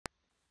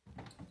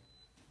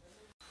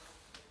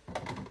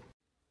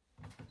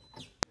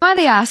Am I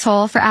the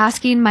asshole for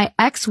asking my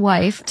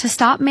ex-wife to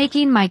stop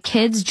making my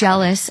kids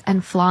jealous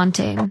and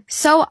flaunting?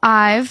 So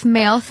I've,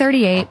 male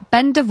 38,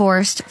 been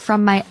divorced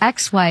from my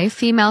ex-wife,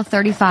 female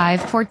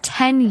 35, for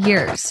 10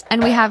 years.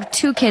 And we have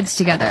 2 kids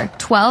together,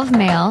 12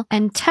 male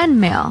and 10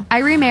 male. I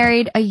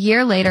remarried a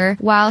year later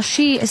while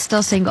she is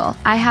still single.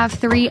 I have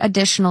 3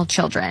 additional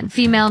children,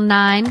 female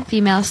 9,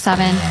 female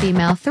 7,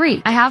 female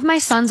 3. I have my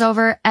sons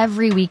over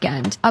every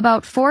weekend.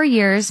 About 4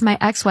 years, my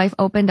ex-wife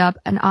opened up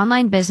an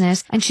online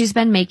business and she's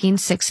been making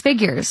 6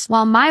 figures,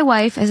 while my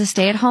wife is a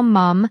stay-at-home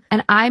mom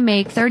and I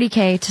make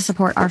 $30K to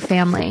support our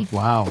family.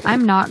 Wow.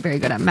 I'm not very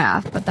good at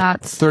math, but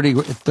that's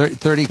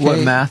 30K. What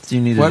math do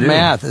you need to do? What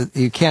math?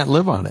 You can't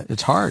live on it.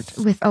 It's hard.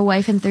 with a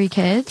wife and 3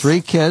 kids. 3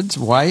 kids,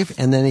 wife,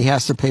 and then he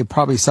has to pay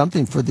probably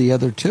something for the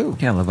other 2. You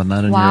can't live on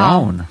that on your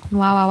own.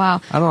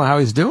 Wow. I don't know how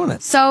he's doing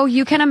it. So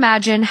you can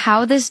imagine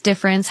how this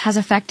difference has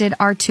affected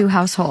our 2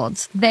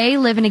 households. They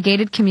live in a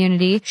gated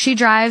community. She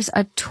drives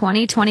a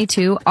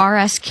 2022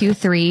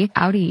 RSQ3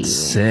 Audi.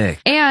 Sick.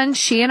 And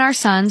she and our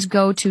sons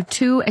go to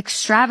 2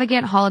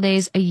 extravagant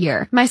holidays a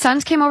year. My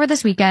sons came over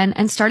this weekend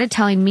and started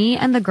telling me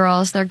and the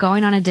girls they're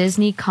going on a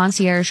Disney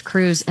concierge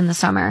cruise in the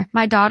summer.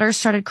 My daughter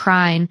started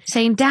crying,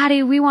 saying,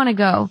 "Daddy, we want to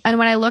go." And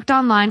when I looked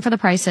online for the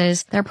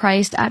prices, they're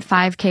priced at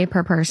 $5K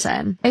per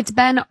person. It's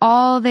been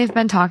all they've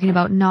been talking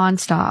about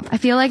nonstop. I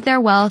feel like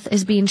their wealth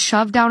is being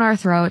shoved down our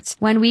throats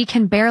when we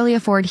can barely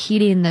afford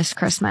heating this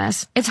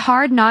Christmas. It's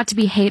hard not to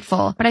be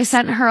hateful, but I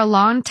sent her a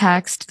long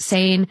text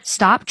saying,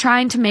 "Stop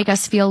trying to make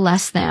us feel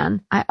less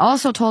than." I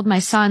also told my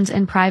sons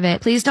in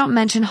private, "Please don't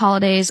mention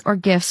holidays or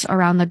gifts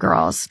around the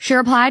girls." She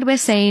replied with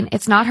saying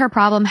it's not her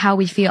problem how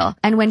we feel,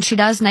 and when she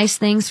does nice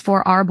things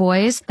for our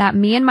boys, that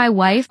me and my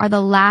wife are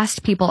the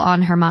last people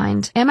on her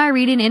mind. Am I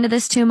reading into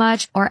this too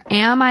much, or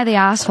am I the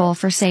asshole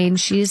for saying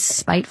she's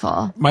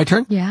spiteful? My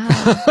turn? Yeah.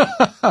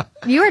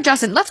 You or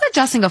Justin? Let's let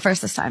Justin go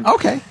first this time.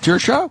 Okay. It's your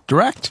show.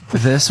 Direct.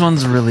 This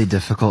one's really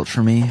difficult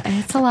for me.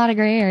 It's a lot of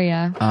gray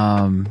area.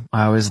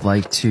 I always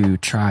like to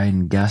try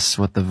and guess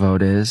what the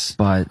vote is,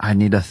 but I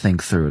need to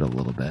think through it a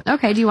little bit.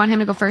 Okay, do you want him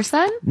to go first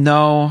then?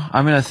 No,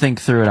 I'm going to think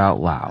through it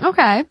out loud.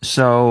 Okay.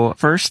 So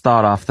first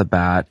thought off the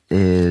bat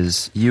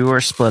is you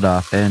are split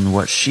up, and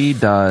what she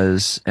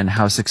does and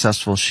how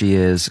successful she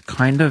is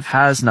kind of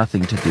has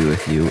nothing to do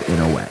with you in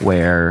a way,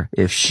 where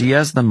if she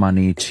has the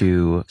money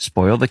to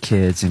spoil the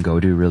kids and go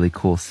do really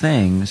cool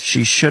things,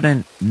 she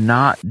shouldn't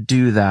not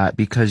do that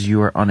because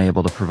you are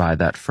unable to provide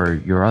that for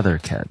your other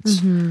kids.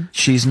 Mm-hmm.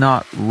 She's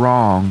not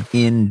wrong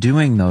in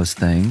doing those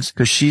things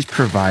because she's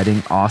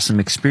providing awesome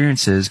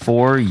experiences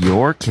for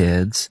your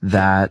kids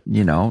that,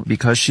 you know,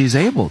 because she's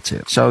able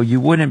to. So you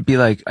wouldn't be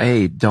like,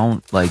 hey,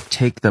 don't like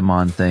take them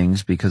on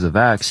things because of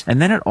X.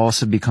 And then it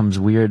also becomes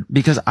weird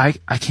because I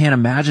can't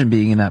imagine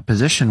being in that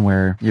position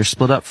where you're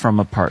split up from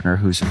a partner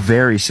who's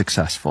very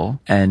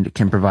successful and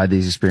can provide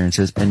these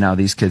experiences. And now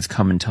these kids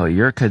come and tell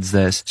your kids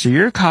this. So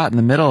you're caught in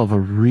the middle of a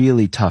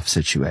really tough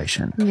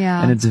situation.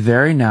 Yeah. And it's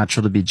very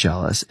natural to be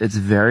jealous. It's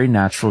very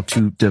natural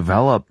to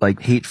develop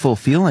like hateful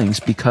feelings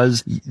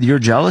because your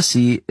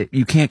jealousy,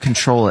 you can't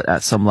control it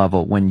at some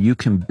level when you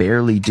can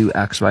barely do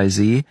X, Y,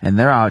 Z and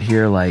they're out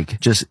here like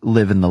just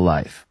living the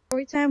life.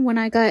 Storytime when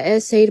I got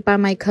essayed by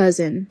my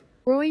cousin.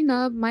 Growing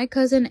up, my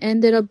cousin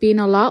ended up being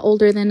a lot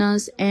older than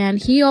us, and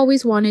he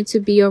always wanted to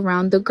be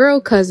around the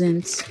girl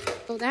cousins.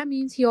 So that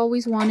means he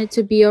always wanted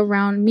to be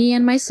around me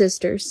and my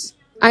sisters.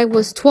 I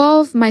was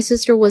 12, my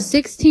sister was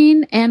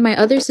 16, and my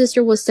other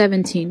sister was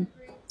 17.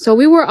 So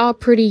we were all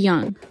pretty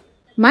young.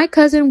 My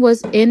cousin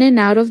was in and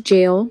out of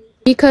jail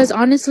because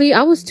honestly,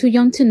 I was too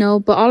young to know,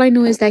 but all I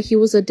knew is that he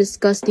was a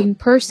disgusting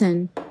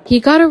person. He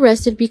got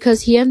arrested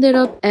because he ended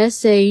up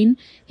essaying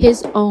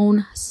his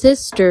own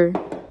sister.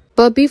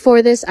 But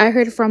before this, I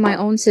heard from my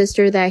own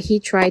sister that he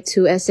tried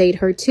to essay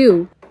her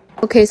too.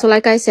 Okay, so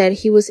like I said,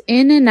 he was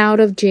in and out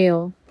of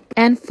jail.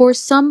 And for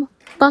some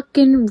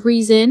fucking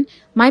reason,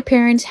 my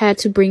parents had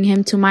to bring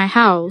him to my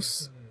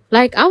house.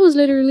 Like, I was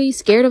literally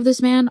scared of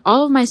this man.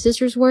 All of my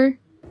sisters were.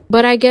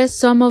 But I guess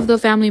some of the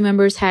family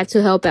members had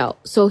to help out.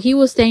 So he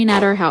was staying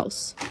at our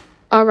house.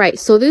 Alright,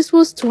 so this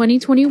was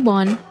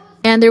 2021.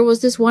 And there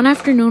was this one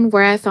afternoon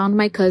where I found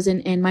my cousin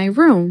in my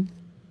room.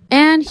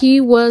 And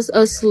he was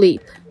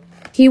asleep.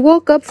 He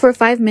woke up for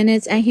 5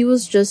 minutes and he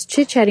was just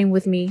chit-chatting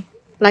with me.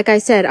 Like I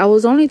said, I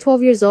was only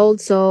 12 years old,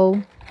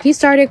 so he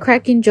started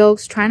cracking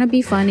jokes, trying to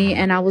be funny,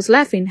 and I was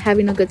laughing,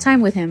 having a good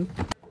time with him.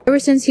 Ever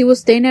since he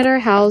was staying at our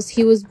house,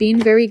 he was being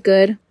very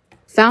good,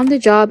 found a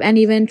job, and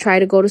even tried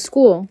to go to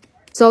school.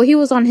 So he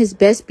was on his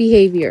best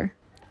behavior.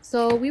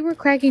 So we were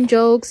cracking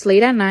jokes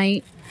late at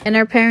night, and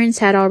our parents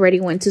had already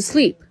went to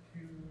sleep.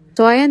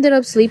 So I ended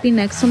up sleeping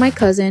next to my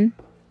cousin.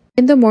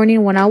 In the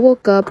morning when I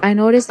woke up, I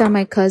noticed that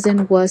my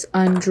cousin was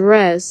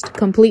undressed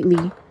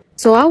completely.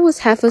 So I was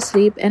half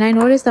asleep and I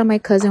noticed that my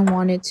cousin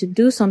wanted to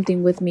do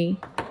something with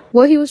me.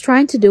 What he was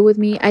trying to do with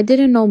me, I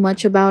didn't know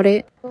much about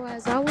it. So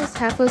as I was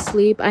half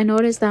asleep, I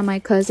noticed that my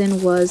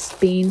cousin was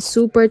being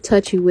super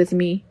touchy with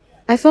me.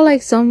 I felt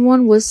like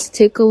someone was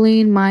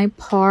tickling my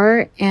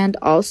part and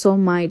also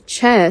my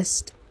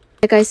chest.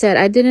 Like I said,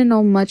 I didn't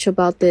know much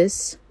about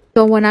this.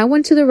 So when I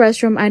went to the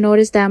restroom, I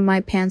noticed that my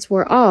pants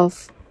were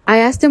off. I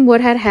asked him what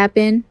had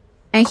happened,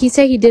 and he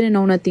said he didn't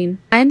know nothing.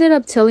 I ended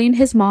up telling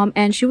his mom,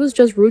 and she was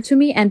just rude to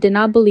me and did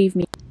not believe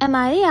me. Am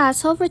I the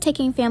asshole for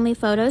taking family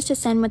photos to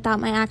send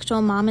without my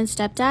actual mom and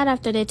stepdad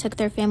after they took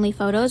their family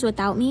photos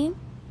without me?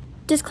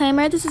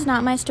 Disclaimer, this is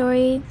not my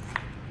story.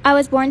 I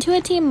was born to a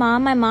teen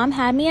mom. My mom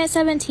had me at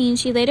 17.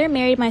 She later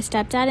married my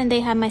stepdad, and they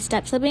had my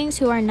step-siblings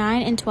who are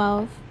 9 and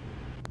 12.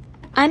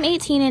 I'm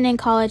 18 and in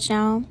college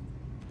now.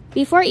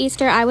 Before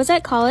Easter, I was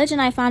at college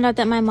and I found out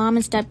that my mom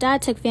and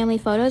stepdad took family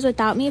photos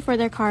without me for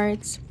their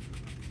cards.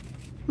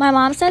 My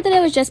mom said that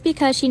it was just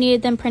because she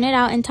needed them printed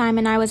out in time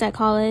and I was at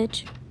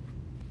college.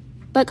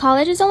 But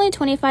college is only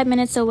 25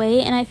 minutes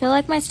away, and I feel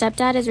like my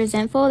stepdad is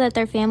resentful that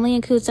their family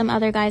includes some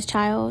other guy's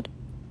child.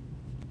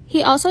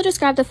 He also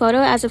described the photo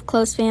as of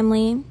close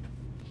family,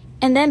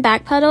 and then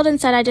backpedaled and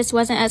said I just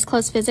wasn't as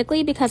close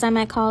physically because I'm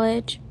at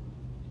college.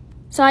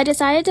 So I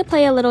decided to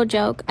play a little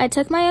joke. I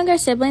took my younger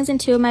siblings and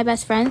 2 of my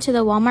best friends to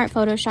the Walmart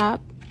photo shop,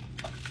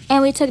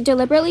 and we took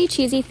deliberately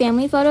cheesy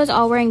family photos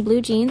all wearing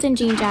blue jeans and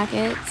jean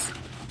jackets.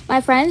 My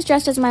friends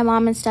dressed as my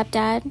mom and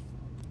stepdad.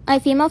 My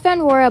female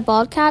friend wore a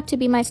bald cap to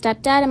be my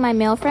stepdad, and my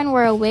male friend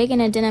wore a wig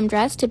and a denim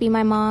dress to be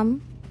my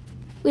mom.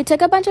 We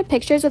took a bunch of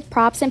pictures with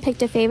props and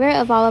picked a favorite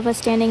of all of us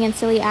standing in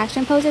silly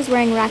action poses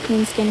wearing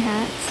raccoon skin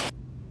hats.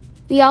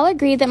 We all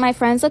agreed that my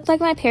friends looked like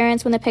my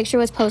parents when the picture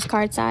was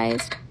postcard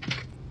sized.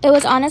 It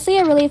was honestly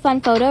a really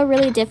fun photo,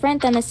 really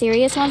different than the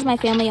serious ones my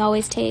family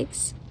always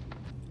takes.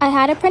 I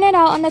had it printed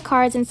out on the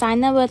cards and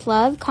signed them with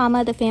love,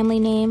 the family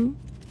name.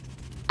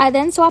 I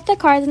then swapped the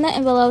cards in the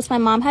envelopes my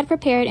mom had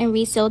prepared and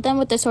resealed them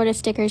with the sort of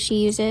stickers she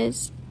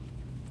uses.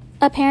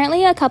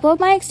 Apparently, a couple of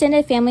my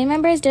extended family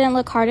members didn't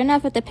look hard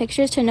enough at the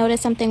pictures to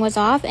notice something was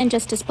off and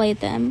just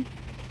displayed them.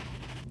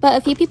 But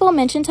a few people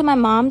mentioned to my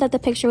mom that the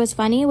picture was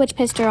funny, which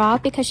pissed her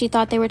off because she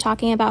thought they were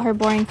talking about her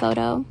boring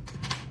photo.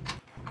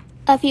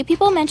 A few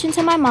people mentioned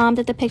to my mom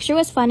that the picture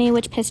was funny,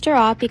 which pissed her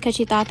off because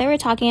she thought they were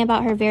talking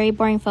about her very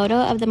boring photo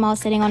of them all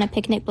sitting on a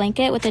picnic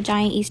blanket with a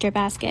giant Easter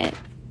basket.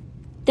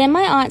 Then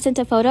my aunt sent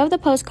a photo of the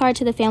postcard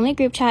to the family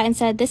group chat and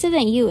said, "This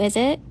isn't you, is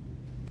it?"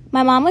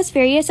 My mom was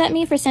furious at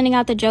me for sending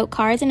out the joke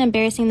cards and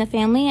embarrassing the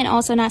family, and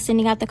also not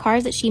sending out the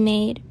cards that she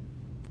made.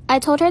 I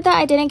told her that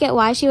I didn't get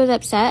why she was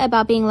upset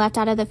about being left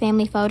out of the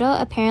family photo.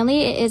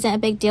 Apparently, it isn't a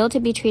big deal to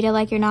be treated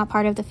like you're not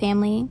part of the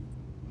family.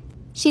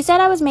 She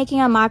said I was making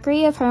a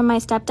mockery of her and my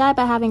stepdad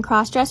by having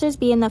cross-dressers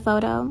be in the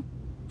photo.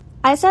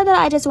 I said that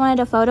I just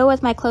wanted a photo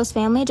with my close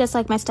family just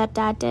like my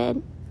stepdad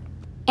did,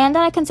 and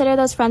that I consider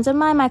those friends of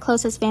mine my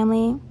closest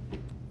family,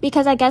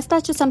 because I guess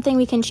that's just something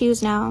we can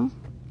choose now.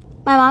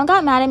 My mom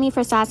got mad at me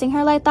for sassing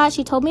her like that.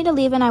 She told me to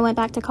leave and I went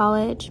back to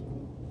college.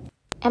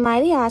 Am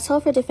I the asshole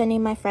for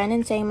defending my friend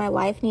and saying my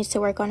wife needs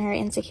to work on her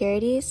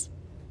insecurities?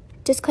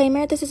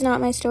 Disclaimer, this is not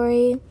my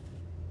story.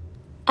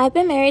 I've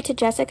been married to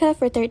Jessica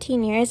for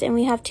 13 years and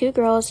we have 2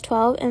 girls,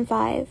 12 and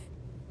 5.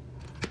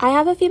 I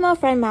have a female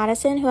friend,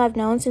 Madison, who I've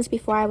known since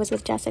before I was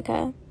with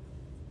Jessica.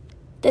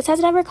 This has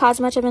never caused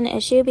much of an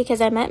issue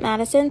because I met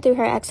Madison through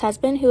her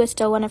ex-husband, who is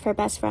still one of her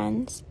best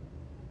friends.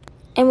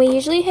 And we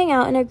usually hang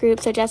out in a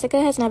group, so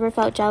Jessica has never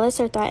felt jealous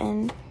or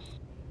threatened.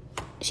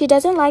 She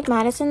doesn't like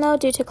Madison though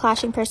due to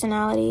clashing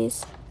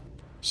personalities.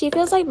 She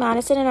feels like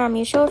Madison and our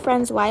mutual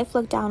friend's wife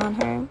look down on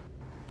her,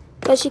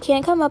 but she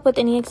can't come up with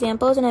any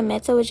examples and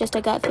admits it was just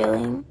a gut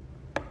feeling.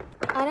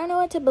 I don't know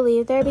what to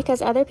believe there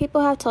because other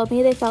people have told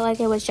me they felt like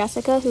it was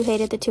Jessica who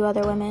hated the 2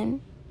 other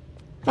women.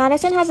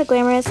 Madison has a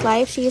glamorous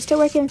life. She used to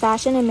work in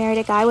fashion and married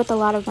a guy with a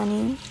lot of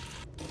money.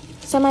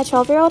 So my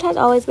 12-year-old has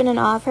always been in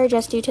awe of her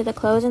just due to the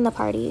clothes and the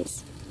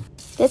parties.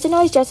 This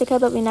annoys Jessica,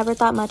 but we never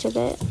thought much of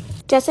it.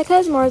 Jessica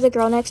is more of the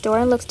girl next door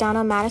and looks down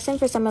on Madison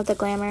for some of the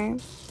glamour.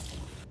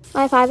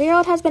 My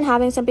 5-year-old has been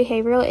having some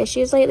behavioral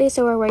issues lately,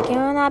 so we're working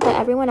on that, but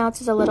everyone else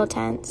is a little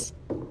tense.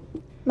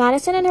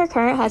 Madison and her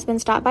current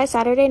husband stopped by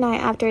Saturday night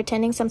after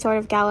attending some sort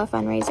of gala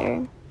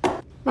fundraiser.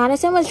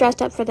 Madison was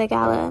dressed up for the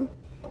gala.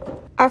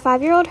 Our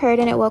 5-year-old heard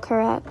and it woke her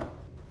up.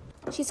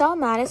 She saw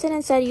Madison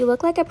and said, "You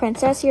look like a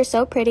princess, you're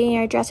so pretty, and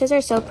your dresses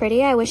are so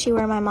pretty, I wish you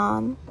were my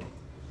mom."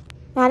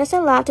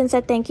 Madison laughed and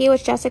said thank you,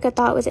 which Jessica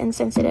thought was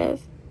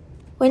insensitive.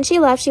 When she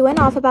left, she went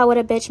off about what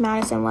a bitch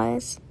Madison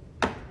was.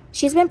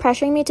 She's been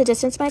pressuring me to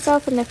distance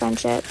myself from the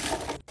friendship.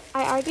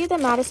 I argued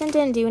that Madison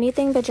didn't do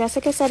anything, but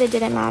Jessica said it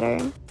didn't matter.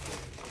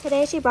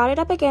 Today, she brought it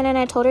up again and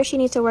I told her she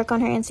needs to work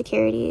on her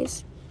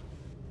insecurities.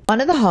 One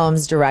of the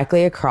homes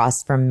directly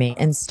across from me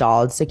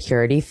installed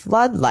security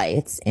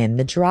floodlights in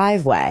the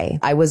driveway.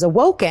 I was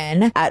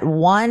awoken at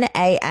 1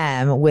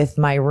 a.m. with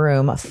my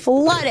room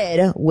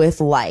flooded with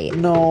light.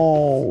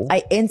 No.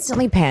 I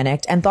instantly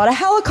panicked and thought a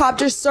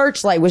helicopter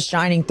searchlight was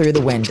shining through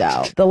the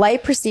window. The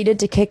light proceeded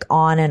to kick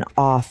on and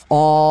off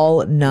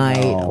all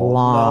night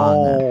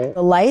long. No.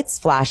 The lights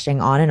flashing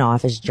on and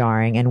off is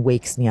jarring and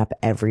wakes me up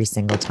every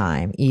single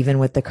time, even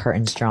with the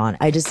curtains drawn.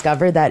 I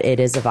discovered that it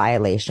is a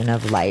violation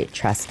of light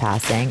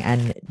trespassing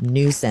annoying and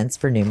nuisance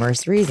for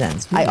numerous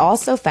reasons. I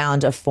also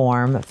found a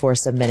form for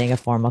submitting a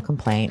formal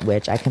complaint,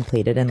 which I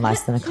completed in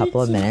less than a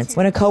couple of minutes.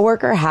 When a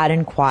coworker had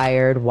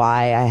inquired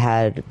why I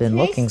had been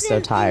looking so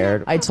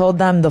tired, I told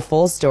them the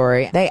full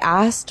story. They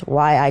asked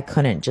why I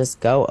couldn't just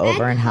go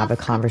over and have a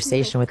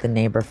conversation with the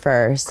neighbor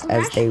first,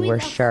 as they were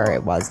sure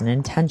it wasn't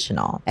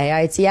intentional.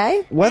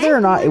 AITA? Whether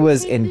or not it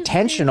was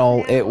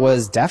intentional, it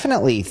was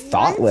definitely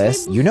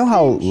thoughtless. You know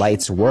how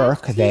lights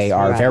work. They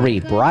are very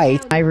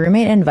bright. My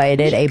roommate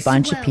invited a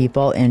bunch of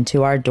people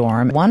into our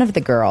dorm. One of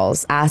the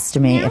girls asked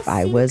me if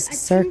I was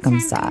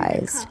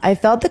circumcised. I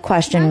felt the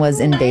question was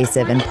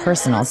invasive and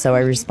personal, so I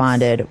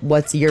responded,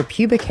 "What's your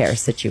pubic hair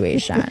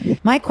situation?"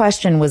 My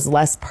question was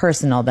less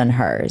personal than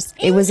hers.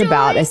 It was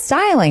about a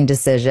styling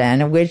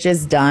decision, which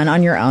is done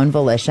on your own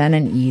volition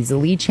and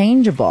easily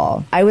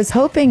changeable. I was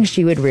hoping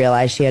she would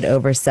realize she had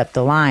overstepped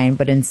the line,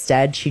 but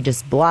instead she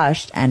just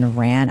blushed and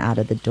ran out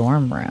of the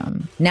dorm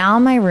room. Now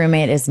my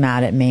roommate is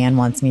mad at me and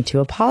wants me to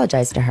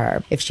apologize to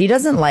her. If she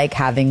doesn't like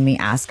having me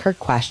ask her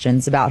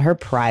questions about her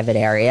private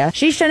area,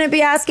 she shouldn't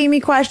be asking me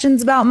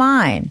questions about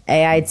mine.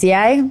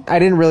 AITA? I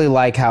didn't really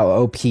like how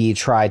OP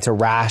tried to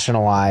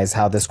rationalize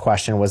how this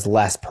question was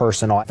less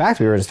personal. In fact,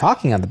 we were just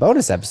talking on the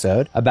bonus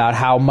episode about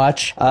how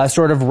much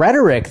sort of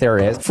rhetoric there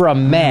is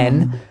from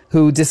men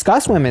who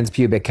discuss women's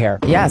pubic hair.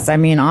 Yes, I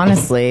mean,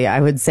 honestly,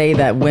 I would say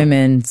that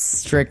women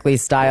strictly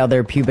style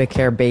their pubic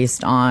hair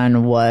based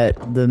on what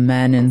the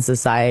men in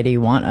society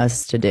want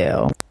us to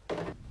do.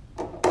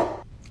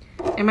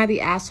 Am I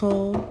the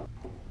asshole?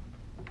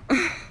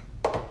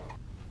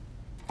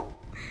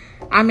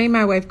 I made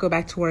my wife go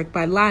back to work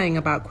by lying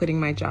about quitting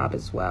my job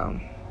as well.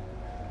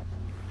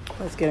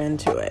 Let's get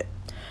into it.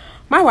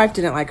 My wife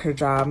didn't like her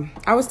job.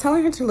 I was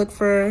telling her to look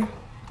for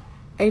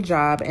a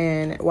job,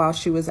 and while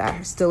she was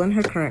still in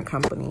her current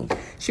company,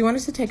 she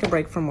wanted to take a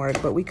break from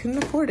work, but we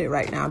couldn't afford it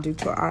right now due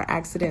to our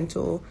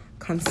accidental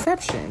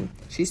conception.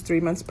 She's 3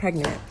 months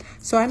pregnant.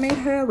 So I made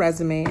her a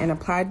resume and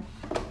applied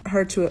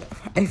her to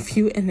a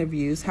few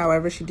interviews.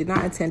 However, she did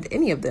not attend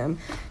any of them,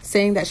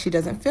 saying that she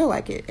doesn't feel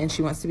like it and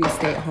she wants to be a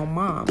stay-at-home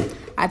mom.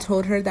 I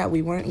told her that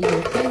we weren't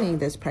even planning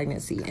this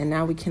pregnancy, and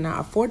now we cannot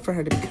afford for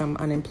her to become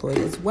unemployed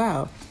as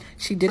well.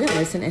 She didn't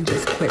listen and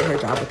just quit her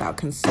job without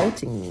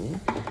consulting me.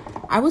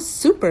 I was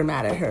super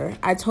mad at her.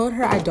 I told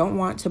her I don't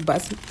want to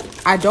bust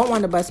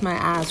my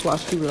ass while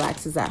she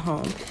relaxes at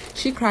home.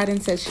 She cried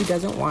and said she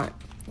doesn't want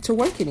to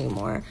work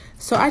anymore.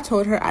 So I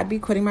told her I'd be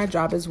quitting my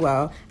job as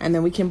well, and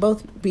then we can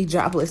both be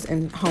jobless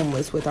and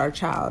homeless with our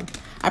child.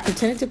 I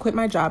pretended to quit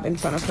my job in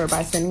front of her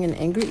by sending an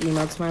angry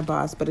email to my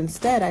boss, but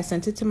instead I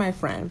sent it to my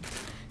friend.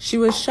 She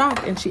was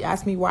shocked and she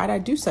asked me why'd I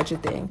do such a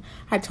thing.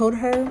 I told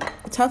her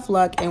tough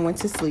luck and went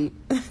to sleep.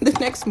 The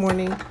next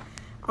morning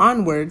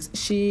onwards,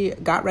 she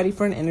got ready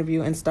for an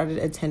interview and started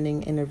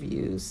attending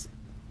interviews.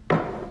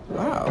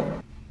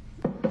 Wow.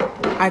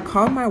 I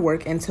called my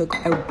work and took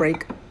a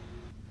break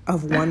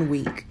of 1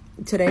 week.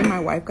 Today, my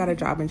wife got a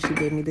job and she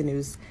gave me the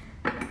news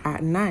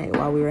at night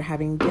while we were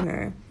having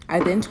dinner. I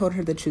then told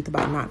her the truth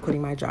about not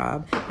quitting my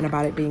job and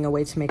about it being a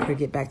way to make her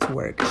get back to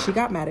work. She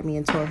got mad at me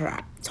and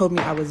told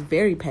me I was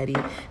very petty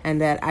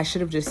and that I should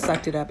have just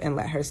sucked it up and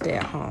let her stay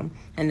at home.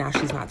 And now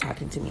she's not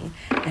talking to me.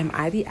 Am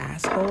I the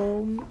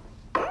asshole?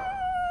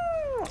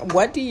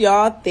 What do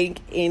y'all think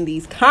in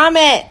these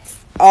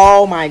comments?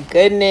 Oh my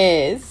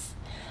goodness.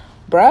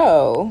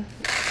 Bro,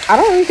 I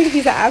don't really think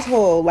he's an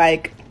asshole.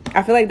 Like,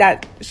 I feel like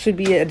that should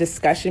be a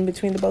discussion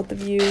between the both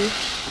of you.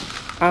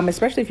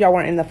 Especially if y'all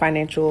weren't in the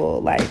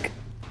financial, like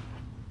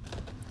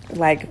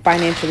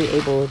financially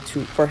able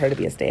for her to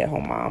be a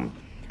stay-at-home mom.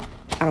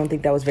 I don't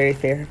think that was very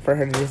fair for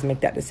her to just make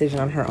that decision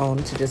on her own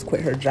to just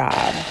quit her job.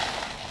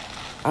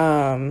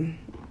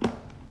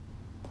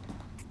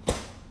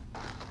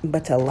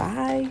 But to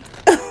lie,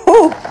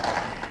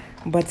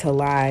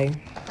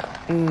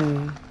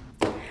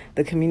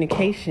 the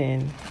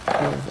communication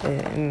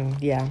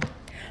is, yeah.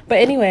 But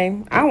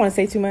anyway, I don't want to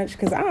say too much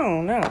because I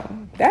don't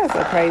know. That's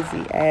a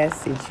crazy ass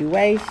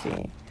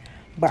situation.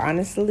 But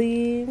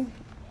honestly,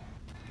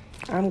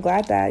 I'm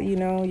glad that,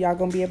 y'all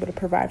gonna be able to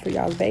provide for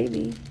y'all's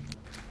baby.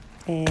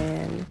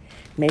 And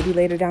maybe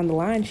later down the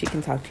line, she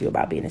can talk to you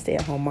about being a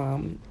stay-at-home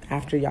mom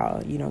after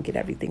y'all, get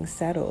everything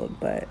settled.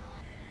 But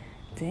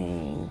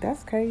dang,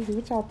 that's crazy.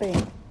 What y'all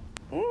think?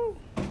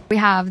 We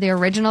have the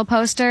original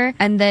poster,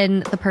 and then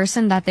the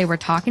person that they were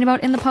talking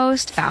about in the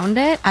post found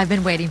it. I've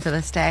been waiting for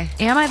this day.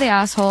 Am I the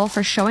asshole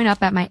for showing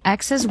up at my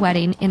ex's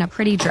wedding in a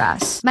pretty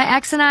dress? My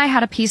ex and I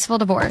had a peaceful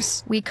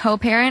divorce. We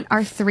co-parent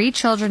our 3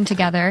 children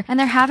together, and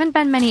there haven't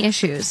been many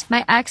issues.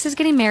 My ex is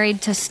getting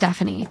married to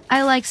Stephanie.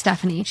 I like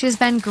Stephanie. She has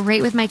been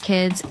great with my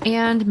kids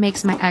and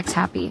makes my ex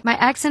happy.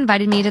 My ex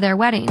invited me to their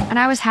wedding, and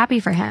I was happy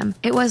for him.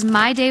 It was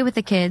my day with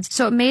the kids,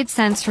 so it made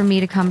sense for me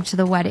to come to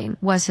the wedding,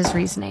 was his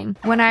reasoning.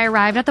 When I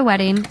arrived at the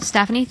wedding,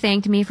 Stephanie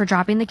thanked me for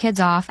dropping the kids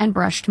off and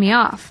brushed me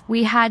off.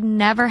 We had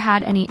never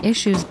had any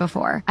issues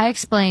before. I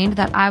explained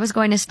that I was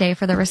going to stay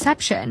for the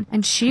reception,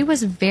 and she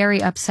was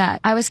very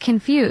upset. I was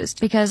confused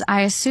because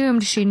I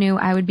assumed she knew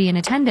I would be in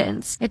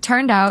attendance. It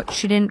turned out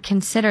she didn't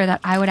consider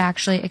that I would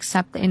actually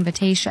accept the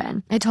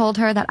invitation. I told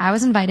her that I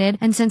was invited,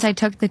 and since I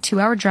took the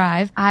 2-hour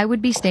drive, I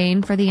would be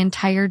staying for the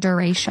entire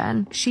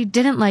duration. She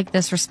didn't like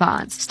this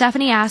response.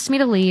 Stephanie asked me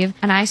to leave,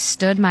 and I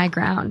stood my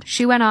ground.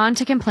 She went on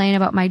to complain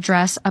about my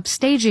dress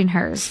upstaging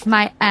hers.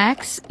 My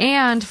ex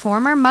and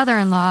former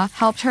mother-in-law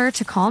helped her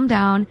to calm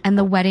down, and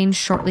the wedding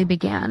shortly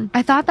began.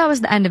 I thought that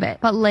was the end of it,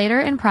 but later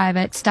in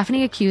private,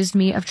 Stephanie accused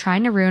me of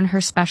trying to ruin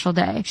her special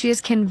day. She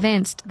is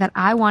convinced that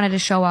I wanted to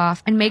show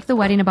off and make the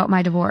wedding about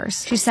my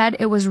divorce. She said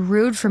it was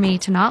rude for me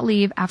to not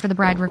leave after the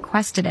bride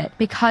requested it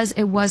because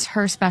it was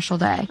her special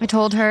day. I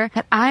told her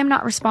that I am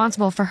not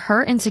responsible for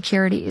her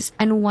insecurities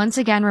and once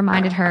again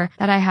reminded her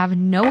that I have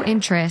no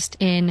interest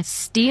in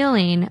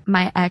stealing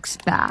my ex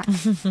back.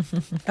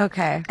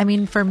 Okay. I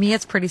mean, for me,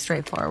 it's pretty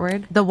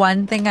straightforward. The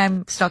one thing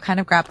I'm still kind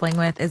of grappling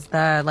with is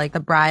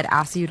the bride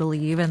asks you to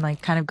leave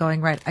and kind of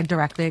going right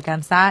directly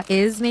against that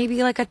is maybe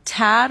a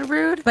tad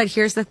rude. But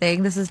here's the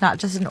thing. This is not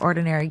just an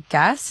ordinary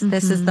guest.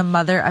 This is the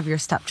mother of your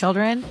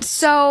stepchildren.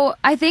 So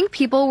I think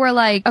people were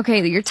like,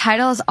 okay, your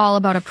title is all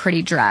about a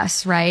pretty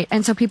dress, right?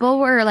 And so people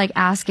were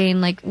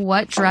asking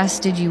what dress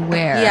did you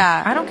wear?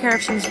 Yeah. I don't care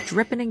if she's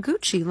dripping in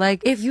Gucci.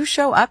 If you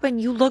show up and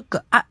you look,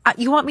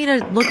 you want me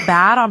to look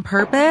bad on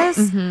purpose?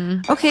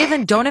 Okay,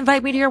 then don't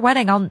invite me to your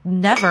wedding. I'll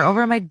never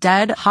over my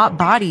dead hot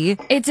body.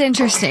 It's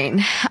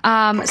interesting.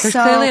 There's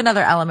clearly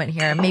another element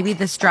here. Maybe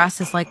this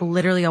dress is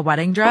literally a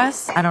wedding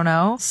dress. I don't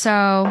know.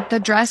 So the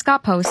dress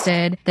got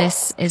posted.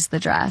 This is the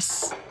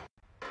dress.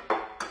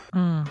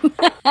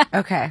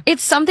 Okay.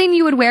 It's something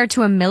you would wear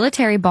to a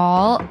military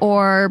ball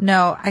or...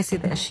 No, I see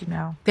the issue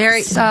now.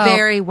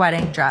 Very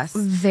wedding dress.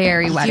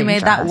 Very wedding dress. If you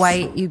made that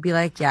white, you'd be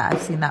like, yeah,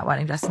 I've seen that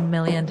wedding dress a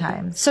million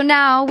times. So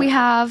now we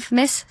have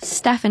Miss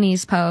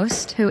Stephanie's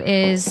post, who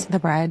is the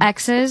bride.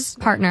 Ex's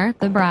partner,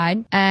 the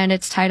bride, and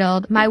it's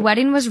titled, "My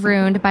wedding was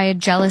ruined by a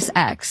jealous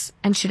ex,"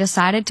 and she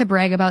decided to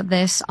brag about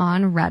this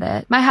on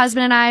Reddit. "My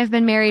husband and I have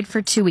been married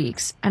for 2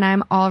 weeks, and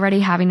I'm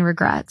already having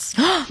regrets.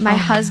 My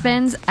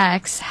husband's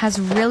ex has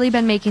really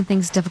been making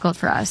things difficult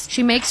for us.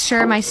 She makes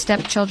sure my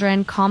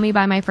stepchildren call me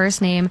by my first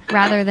name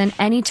rather than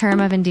any term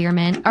of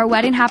endearment. Our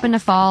wedding happened to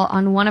fall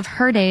on one of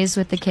her days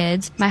with the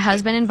kids. My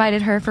husband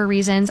invited her for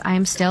reasons I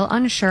am still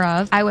unsure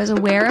of. I was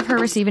aware of her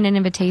receiving an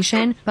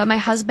invitation, but my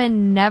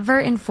husband never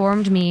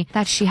informed me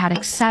that she had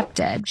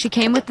accepted. She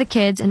came with the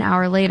kids an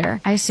hour later.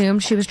 I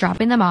assumed she was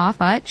dropping them off,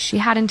 but she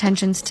had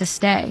intentions to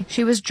stay.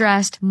 She was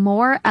dressed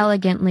more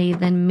elegantly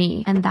than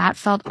me, and that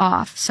felt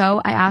off,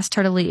 so I asked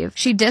her to leave.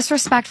 She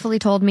disrespectfully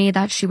told me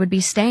that she would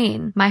be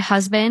staying. My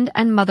husband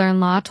and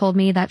mother-in-law told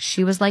me that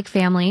she was like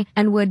family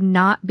and would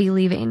not be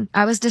leaving.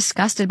 I was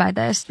disgusted by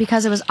this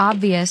because it was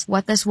obvious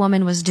what this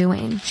woman was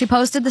doing. She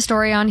posted the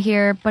story on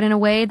here, but in a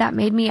way that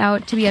made me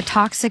out to be a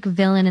toxic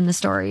villain in the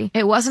story.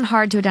 It wasn't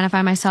hard to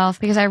identify myself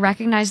because I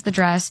recognized the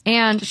dress,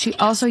 and she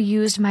also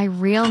used my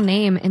real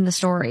name in the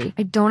story.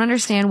 I don't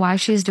understand why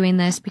she is doing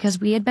this because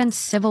we had been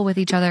civil with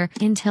each other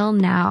until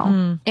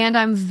now. And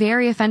I'm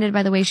very offended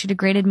by the way she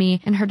degraded me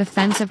in her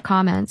defensive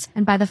comments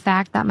and by the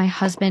fact that my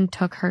husband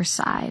took her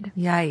side."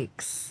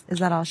 Yikes. Is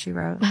that all she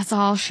wrote? That's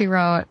all she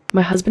wrote.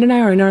 "My husband and I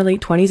are in our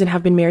late 20s and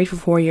have been married for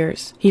 4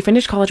 years. He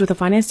finished college with a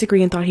finance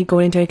degree and thought he'd go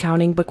into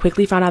accounting, but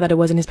quickly found out that it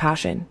wasn't his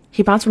passion.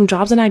 He bounced from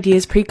jobs and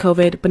ideas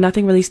pre-COVID, but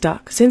nothing really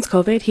stuck. Since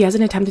COVID, he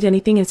hasn't attempted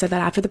anything and said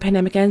that after the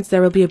pandemic ends,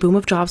 there will be a boom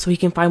of jobs so he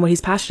can find what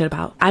he's passionate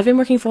about. I've been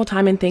working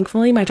full-time and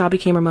thankfully my job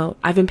became remote.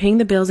 I've been paying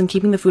the bills and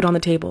keeping the food on the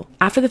table.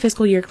 After the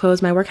fiscal year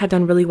closed, my work had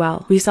done really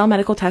well. We sell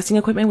medical testing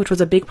equipment, which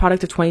was a big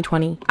product of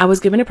 2020. I was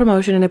given a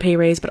promotion and a pay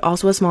raise, but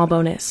also a small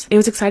bonus. It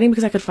was exciting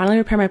because I could finally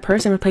repair my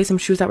purse and replace some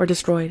shoes that were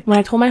destroyed. When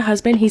I told my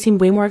husband, he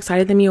seemed way more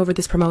excited than me over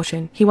this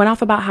promotion. He went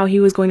off about how he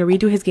was going to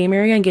redo his game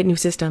area and get new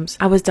systems.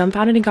 I was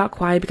dumbfounded and got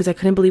quiet because I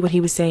couldn't believe what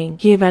he was saying.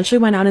 He eventually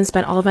went out and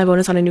spent all of my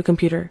bonus on a new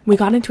computer. We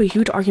got into a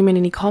huge argument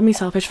and he called me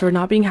selfish for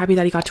not being happy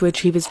that he got to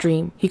achieve his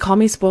dream. He called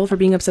me spoiled for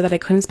being upset that I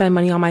couldn't spend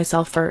money on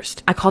myself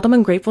first. I called him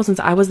ungrateful since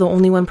I was the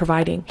only one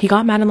providing. He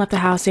got mad and left the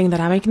house saying that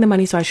I'm making the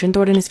money so I shouldn't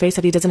throw it in his face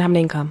that he doesn't have an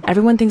income.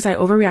 Everyone thinks I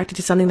overreacted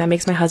to something that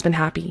makes my husband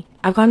happy.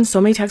 I've gotten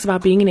so many texts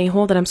about being an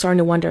a-hole that I'm starting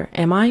to wonder,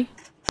 am I?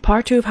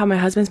 Part 2 of how my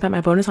husband spent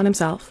my bonus on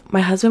himself.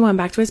 My husband went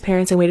back to his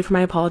parents and waited for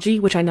my apology,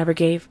 which I never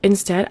gave.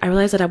 Instead, I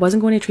realized that I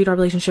wasn't going to treat our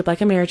relationship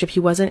like a marriage if he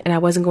wasn't, and I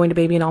wasn't going to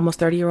baby an almost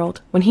 30-year-old.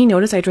 When he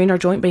noticed I drained our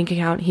joint bank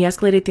account, he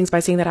escalated things by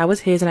saying that I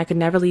was his and I could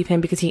never leave him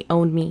because he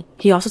owned me.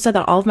 He also said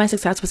that all of my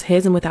success was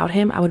his and without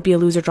him, I would be a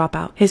loser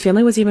dropout. His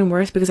family was even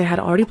worse because I had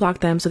already blocked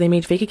them, so they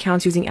made fake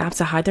accounts using apps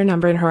to hide their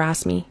number and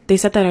harass me. They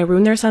said that I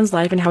ruined their son's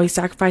life and how he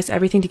sacrificed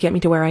everything to get me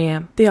to where I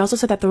am. They also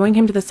said that throwing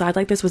him to the side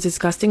like this was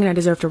disgusting and I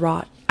deserved to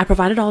rot. I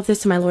provided all of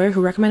this to my lawyer,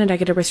 who recommended I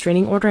get a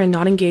restraining order and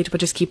not engage but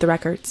just keep the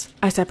records.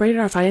 I separated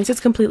our finances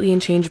completely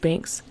and changed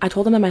banks. I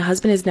told him that my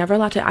husband is never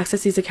allowed to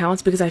access these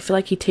accounts because I feel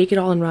like he'd take it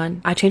all and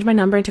run. I changed my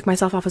number and took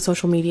myself off of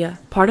social media.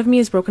 Part of me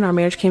is broken our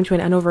marriage came to an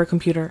end over a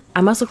computer.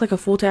 I must look like a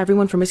fool to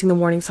everyone for missing the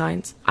warning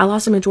signs. I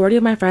lost a majority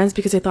of my friends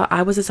because they thought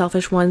I was the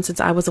selfish one since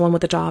I was the one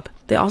with the job.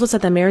 They also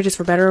said that marriage is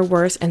for better or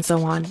worse, and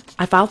so on.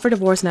 I filed for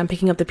divorce and I'm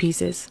picking up the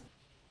pieces.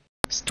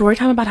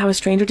 Storytime about how a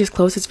stranger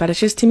disclosed his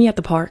fetishes to me at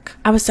the park.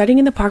 I was studying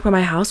in the park by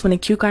my house when a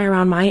cute guy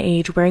around my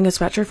age wearing a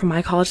sweatshirt from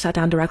my college sat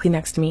down directly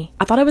next to me.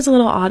 I thought it was a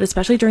little odd,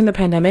 especially during the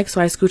pandemic,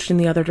 so I scooched in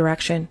the other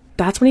direction.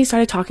 That's when he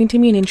started talking to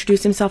me and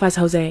introduced himself as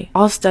Jose,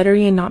 all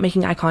stuttery and not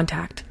making eye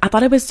contact. I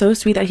thought it was so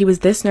sweet that he was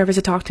this nervous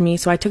to talk to me,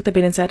 so I took the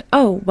bait and said,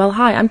 "Oh, well,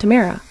 hi, I'm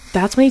Tamara."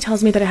 That's when he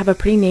tells me that I have a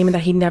pretty name and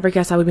that he'd never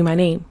guess that would be my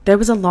name. There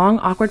was a long,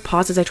 awkward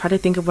pause as I tried to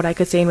think of what I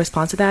could say in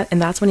response to that,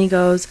 and that's when he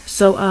goes,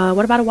 "So,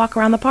 what about a walk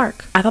around the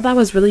park?" I thought that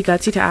was really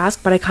gutsy to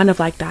ask, but I kind of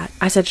liked that.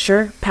 I said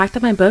sure, packed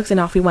up my books, and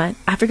off we went.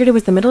 I figured it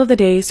was the middle of the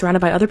day,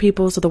 surrounded by other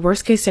people, so the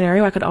worst case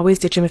scenario, I could always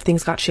ditch him if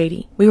things got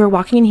shady. We were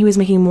walking and he was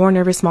making more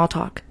nervous small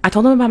talk. I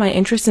told him about my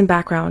interests and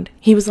background.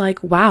 He was like,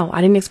 "Wow,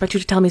 I didn't expect you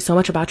to tell me so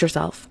much about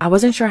yourself." I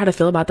wasn't sure how to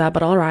feel about that,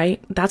 but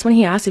alright. That's when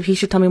he asked if he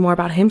should tell me more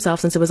about himself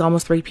since it was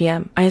almost 3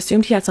 p.m. I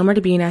assumed he had somewhere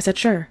to be and I said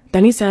sure.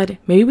 Then he said,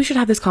 "Maybe we should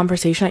have this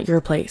conversation at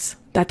your place."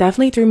 That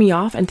definitely threw me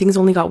off and things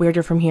only got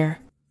weirder from here.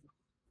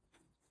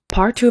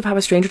 Part 2 of how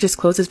a stranger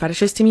disclosed his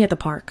fetishes to me at the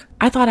park.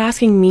 I thought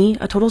asking me,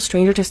 a total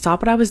stranger, to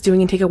stop what I was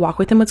doing and take a walk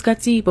with him was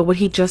gutsy, but what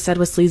he just said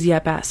was sleazy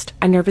at best.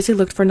 I nervously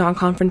looked for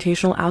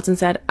non-confrontational outs and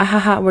said,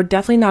 "Ahaha, we're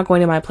definitely not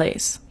going to my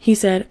place." He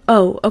said,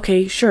 "Oh,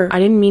 okay, sure. I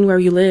didn't mean where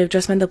you live,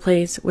 just meant the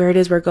place, where it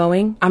is we're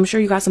going. I'm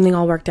sure you got something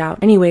all worked out.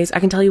 Anyways, I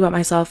can tell you about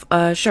myself,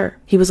 sure."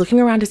 He was looking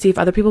around to see if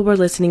other people were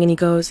listening and he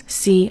goes,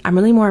 "See, I'm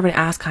really more of an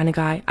ass kind of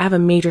guy. I have a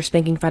major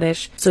spanking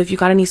fetish, so if you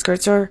got any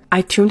skirts or..."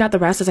 I tuned out the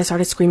rest as I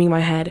started screaming in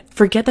my head.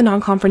 Forget the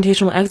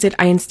non-confrontational exit,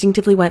 I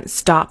instinctively went,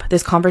 "Stop,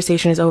 this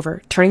conversation is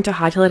over," turning to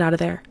hightail it out of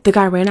there. The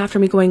guy ran after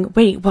me going,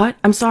 "Wait, what?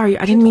 I'm sorry,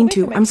 I didn't mean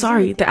to. I'm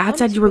sorry. The ad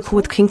said you were cool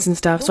with kinks and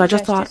stuff, so I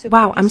just thought,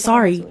 wow, I'm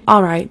sorry."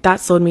 Alright, that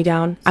slowed me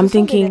down. I'm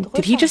thinking,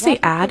 did he just say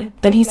ad?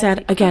 Then he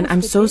said, "Again,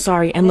 I'm so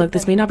sorry, and look,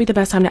 this may not be the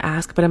best time to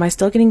ask, but am I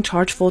still getting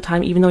charged full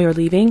time even though you're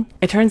leaving?"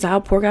 It turns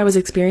out, poor guy was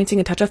experiencing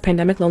a touch of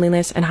pandemic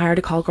loneliness and hired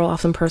a call girl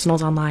off some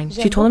personals online.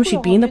 She told him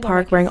she'd be in the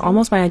park wearing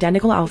almost my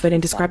identical outfit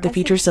and described the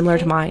features similar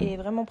to mine.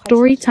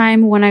 Story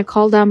time when I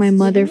called out my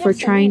mother for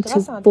trying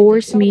to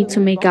force me to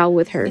make out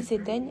with her.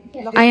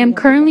 I am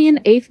currently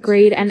in 8th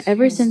grade, and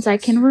ever since I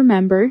can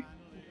remember,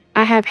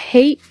 I have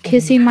hate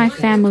kissing my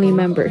family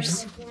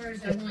members.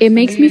 It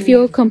makes me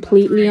feel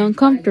completely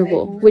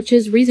uncomfortable, which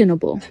is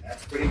reasonable.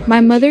 My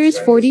mother is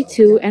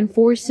 42 and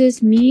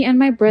forces me and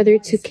my brother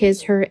to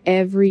kiss her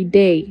every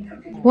day.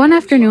 One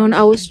afternoon,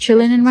 I was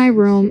chilling in my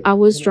room, I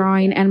was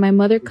drawing, and my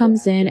mother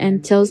comes in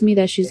and tells me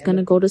that she's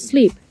gonna go to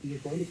sleep.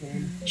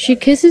 She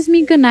kisses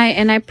me goodnight,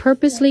 and I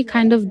purposely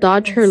kind of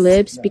dodge her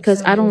lips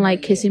because I don't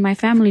like kissing my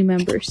family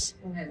members.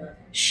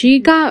 She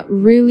got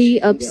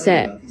really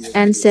upset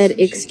and said,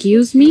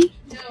 "Excuse me?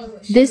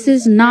 This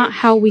is not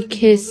how we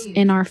kiss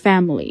in our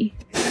family."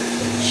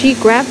 She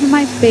grabbed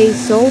my face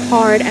so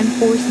hard and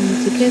forced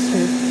me to kiss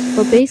her,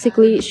 but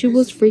basically she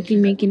was freaking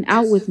making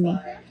out with me.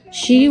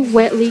 She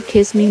wetly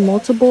kissed me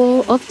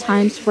multiple of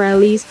times for at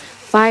least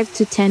 5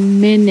 to 10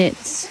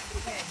 minutes,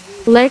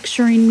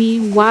 lecturing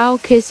me while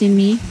kissing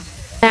me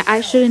that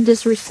I shouldn't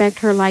disrespect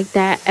her like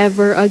that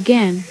ever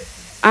again.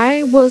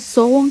 I was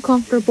so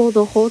uncomfortable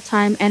the whole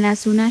time, and as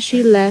soon as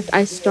she left,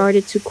 I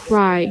started to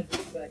cry.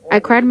 I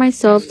cried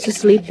myself to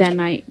sleep that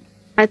night.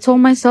 I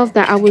told myself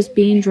that I was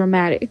being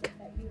dramatic.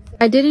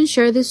 I didn't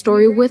share this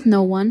story with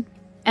no one,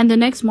 and the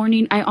next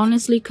morning, I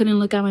honestly couldn't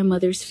look at my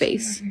mother's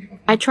face.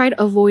 I tried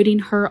avoiding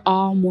her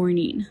all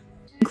morning,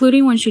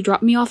 including when she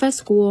dropped me off at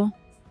school,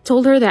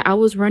 told her that I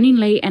was running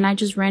late, and I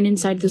just ran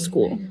inside the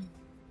school.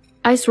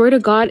 I swear to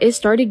God, it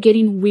started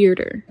getting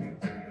weirder.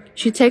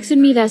 She texted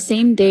me that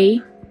same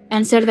day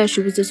and said that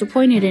she was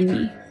disappointed in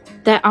me,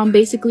 that I'm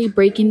basically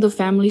breaking the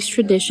family's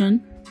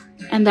tradition,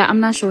 and that I'm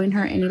not showing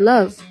her any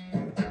love.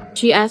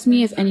 She asked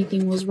me if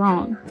anything was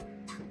wrong.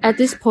 At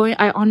this point,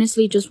 I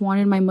honestly just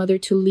wanted my mother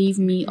to leave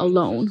me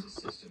alone.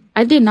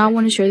 I did not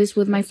want to share this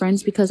with my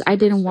friends because I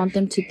didn't want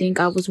them to think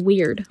I was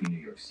weird,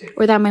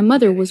 or that my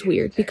mother was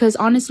weird, because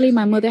honestly,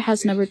 my mother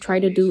has never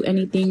tried to do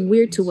anything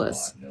weird to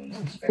us.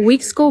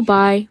 Weeks go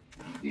by,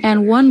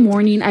 and one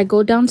morning I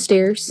go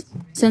downstairs,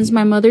 since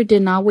my mother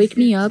did not wake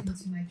me up,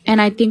 and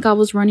I think I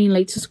was running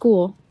late to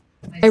school.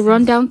 I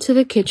run down to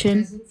the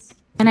kitchen,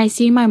 and I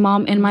see my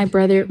mom and my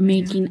brother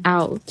making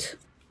out.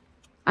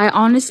 I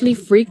honestly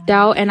freaked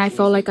out and I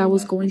felt like I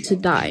was going to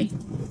die.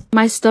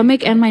 My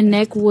stomach and my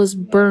neck was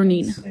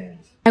burning.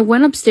 I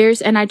went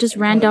upstairs and I just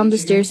ran down the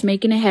stairs,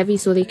 making it heavy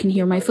so they can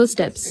hear my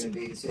footsteps.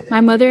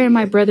 My mother and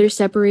my brother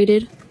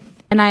separated,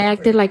 and I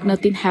acted like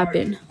nothing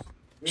happened.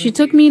 She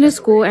took me to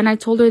school and I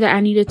told her that I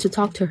needed to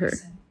talk to her.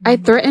 I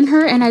threatened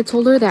her and I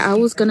told her that I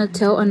was gonna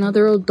tell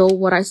another adult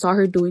what I saw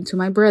her doing to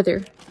my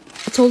brother.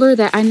 I I told her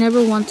that I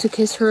never want to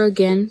kiss her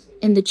again,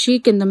 in the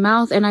cheek, in the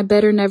mouth, and I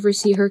better never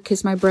see her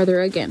kiss my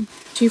brother again.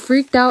 She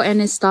freaked out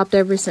and it stopped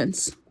ever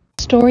since.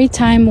 Story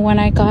time when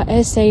I got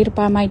essayed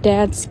by my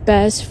dad's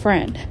best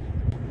friend.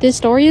 This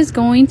story is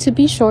going to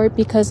be short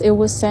because it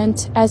was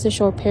sent as a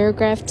short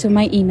paragraph to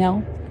my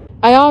email.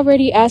 I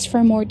already asked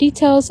for more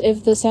details.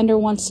 If the sender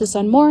wants to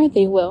send more,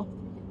 they will.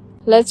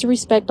 Let's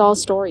respect all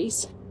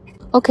stories.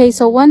 Okay,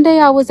 so one day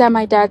I was at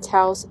my dad's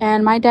house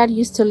and my dad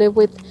used to live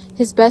with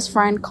his best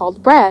friend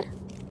called Brad.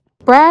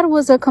 Brad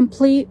was a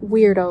complete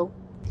weirdo.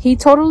 He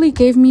totally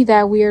gave me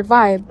that weird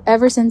vibe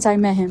ever since I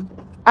met him.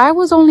 I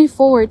was only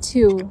 4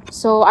 too,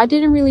 so I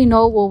didn't really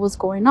know what was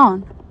going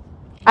on.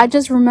 I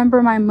just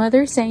remember my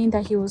mother saying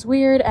that he was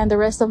weird and the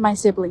rest of my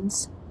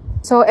siblings.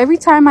 So every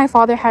time my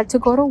father had to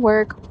go to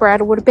work,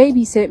 Brad would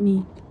babysit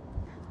me.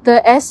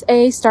 The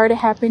SA started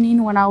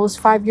happening when I was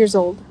 5 years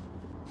old.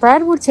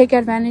 Brad would take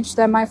advantage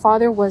that my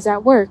father was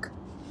at work.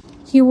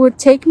 He would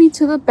take me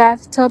to the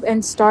bathtub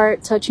and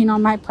start touching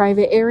on my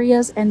private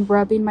areas and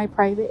rubbing my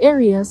private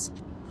areas.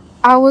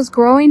 I was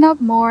growing up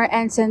more,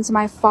 and since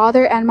my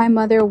father and my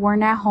mother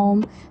weren't at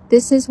home,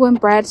 this is when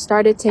Brad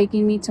started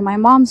taking me to my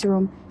mom's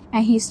room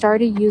and he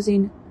started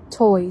using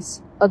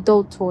toys,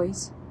 adult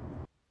toys.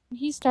 When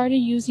he started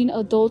using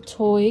adult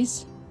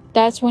toys,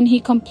 that's when he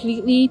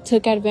completely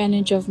took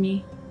advantage of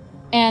me.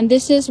 And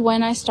this is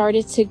when I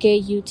started to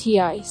get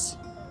UTIs.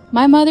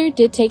 My mother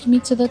did take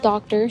me to the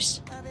doctors,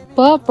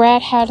 but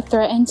Brad had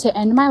threatened to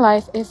end my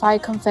life if I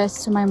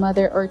confessed to my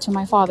mother or to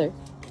my father.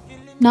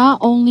 Not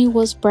only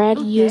was Brad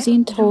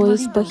using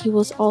toys, but he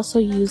was also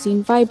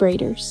using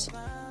vibrators.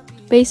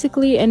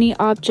 Basically any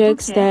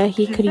objects that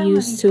he could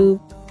use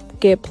to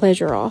get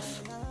pleasure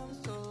off.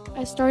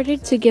 I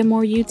started to get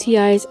more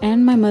UTIs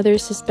and my mother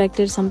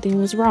suspected something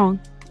was wrong.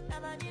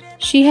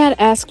 She had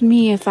asked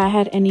me if I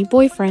had any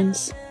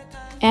boyfriends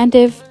and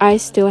if I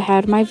still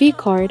had my V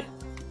card.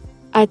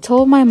 I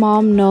told my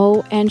mom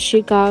no and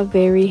she got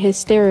very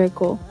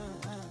hysterical.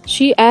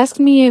 She asked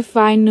me if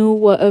I knew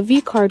what a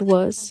V card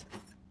was.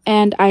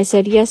 And I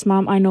said, yes,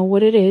 Mom, I know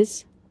what it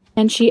is.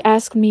 And she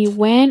asked me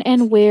when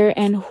and where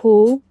and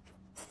who,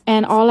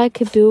 and all I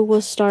could do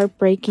was start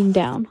breaking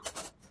down.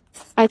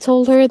 I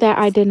told her that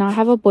I did not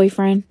have a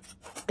boyfriend,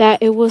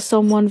 that it was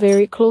someone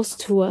very close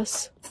to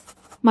us.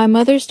 My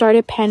mother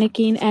started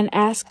panicking and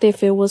asked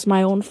if it was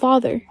my own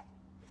father.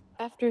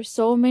 After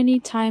so many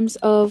times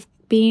of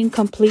being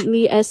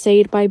completely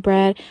essayed by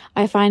Brad,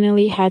 I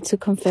finally had to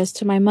confess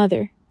to my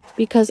mother,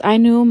 because I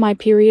knew my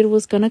period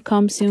was gonna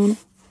come soon.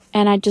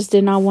 And I just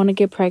did not want to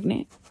get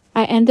pregnant.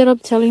 I ended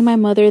up telling my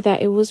mother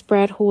that it was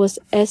Brad who was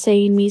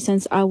essaying me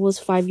since I was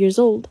 5 years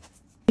old.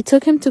 We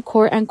took him to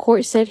court and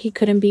court said he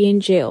couldn't be in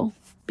jail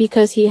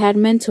because he had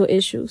mental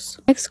issues.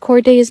 Next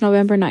court day is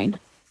November 9.